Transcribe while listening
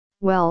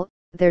Well,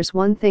 there's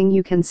one thing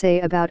you can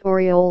say about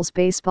Orioles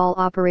baseball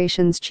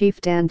operations chief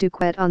Dan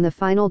Duquette on the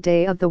final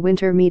day of the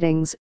winter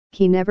meetings: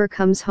 he never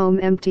comes home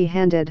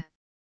empty-handed.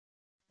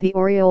 The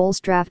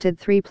Orioles drafted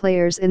 3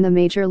 players in the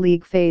Major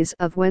League phase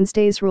of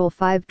Wednesday's Rule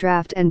 5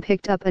 draft and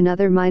picked up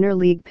another minor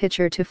league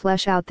pitcher to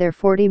flesh out their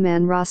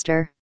 40-man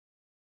roster.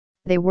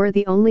 They were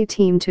the only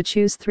team to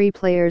choose 3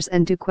 players,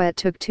 and Duquette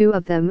took 2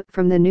 of them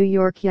from the New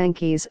York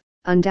Yankees,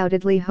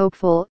 undoubtedly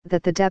hopeful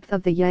that the depth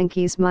of the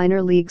Yankees'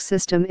 minor league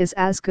system is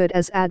as good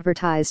as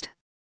advertised.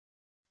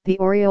 The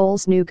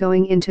Orioles knew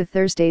going into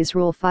Thursday's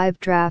Rule 5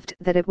 draft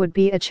that it would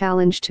be a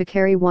challenge to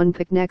carry 1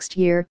 pick next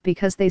year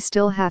because they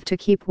still have to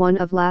keep one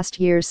of last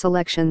year's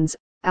selections,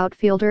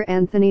 outfielder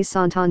Anthony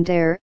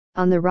Santander,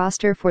 on the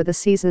roster for the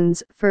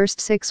season's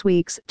first 6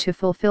 weeks to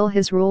fulfill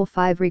his Rule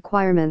 5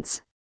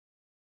 requirements.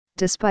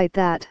 Despite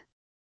that,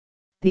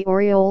 the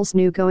Orioles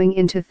knew going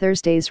into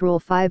Thursday's Rule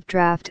 5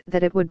 draft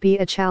that it would be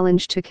a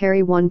challenge to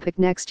carry 1 pick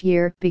next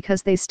year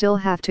because they still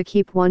have to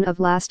keep one of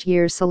last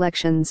year's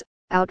selections,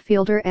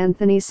 outfielder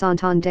Anthony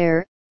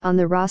Santander, on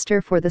the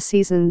roster for the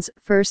season's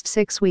first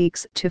 6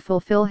 weeks to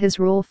fulfill his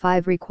Rule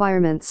 5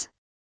 requirements.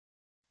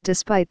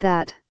 Despite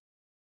that,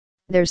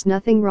 there's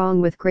nothing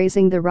wrong with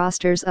grazing the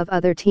rosters of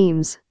other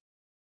teams.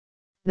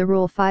 The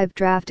Rule 5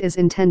 draft is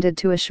intended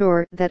to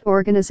assure that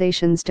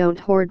organizations don't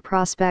hoard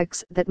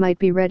prospects that might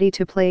be ready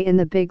to play in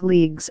the big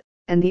leagues,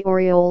 and the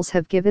Orioles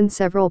have given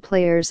several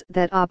players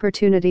that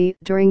opportunity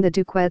during the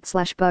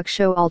Duquette/Buck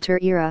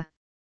Showalter era.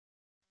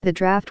 The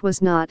draft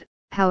was not,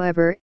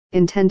 however,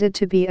 intended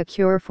to be a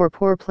cure for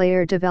poor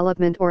player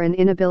development or an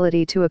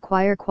inability to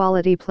acquire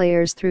quality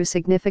players through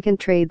significant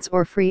trades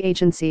or free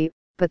agency,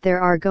 but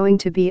there are going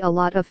to be a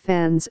lot of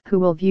fans who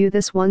will view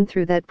this one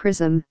through that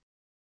prism.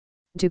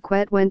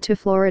 Duquette went to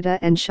Florida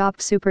and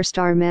shopped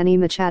superstar Manny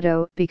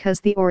Machado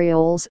because the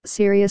Orioles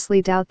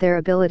seriously doubt their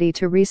ability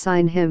to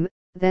re-sign him,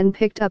 then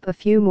picked up a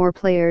few more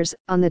players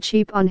on the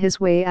cheap on his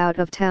way out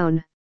of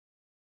town.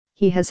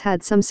 He has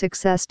had some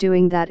success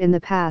doing that in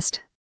the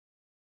past.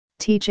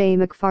 T.J.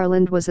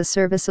 McFarland was a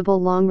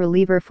serviceable long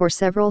reliever for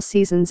several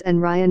seasons,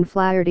 and Ryan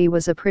Flaherty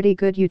was a pretty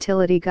good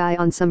utility guy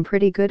on some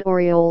pretty good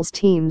Orioles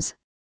teams.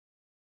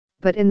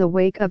 But in the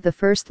wake of the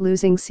first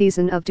losing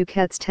season of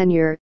Duquette's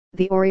tenure,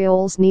 the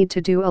Orioles need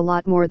to do a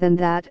lot more than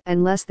that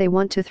unless they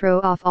want to throw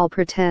off all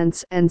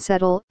pretense and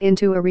settle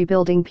into a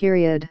rebuilding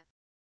period.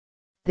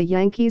 The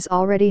Yankees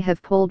already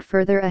have pulled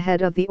further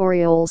ahead of the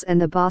Orioles,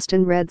 and the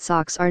Boston Red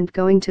Sox aren't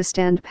going to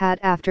stand pat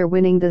after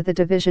winning the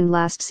division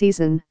last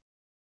season.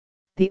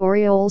 The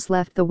Orioles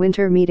left the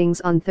winter meetings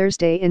on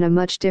Thursday in a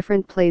much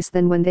different place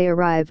than when they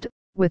arrived,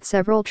 with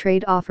several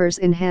trade offers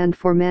in hand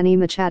for Manny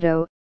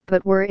Machado,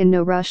 but were in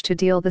no rush to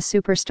deal the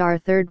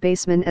superstar third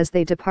baseman as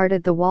they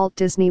departed the Walt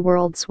Disney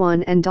World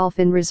Swan and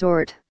Dolphin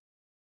Resort.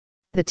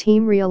 The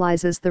team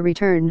realizes the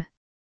return.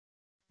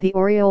 The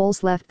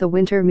Orioles left the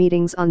winter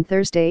meetings on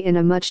Thursday in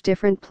a much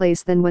different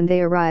place than when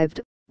they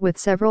arrived, with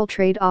several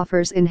trade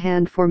offers in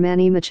hand for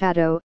Manny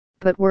Machado,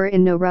 but were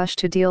in no rush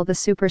to deal the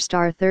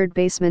superstar third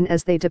baseman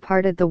as they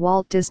departed the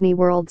Walt Disney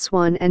World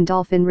Swan and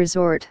Dolphin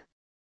Resort.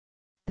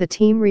 The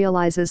team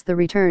realizes the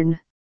return.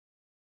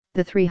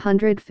 The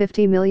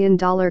 $350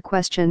 million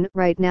question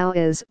right now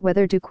is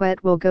whether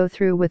Duquette will go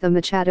through with a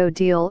Machado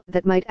deal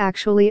that might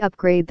actually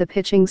upgrade the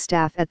pitching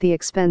staff at the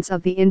expense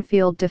of the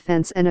infield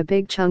defense and a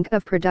big chunk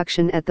of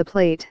production at the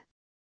plate.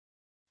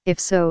 If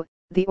so,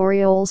 the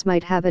Orioles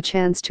might have a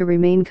chance to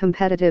remain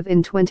competitive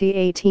in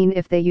 2018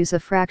 if they use a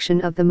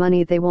fraction of the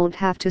money they won't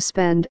have to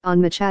spend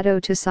on Machado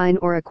to sign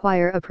or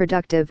acquire a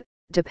productive,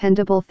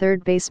 dependable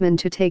third baseman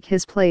to take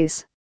his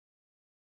place.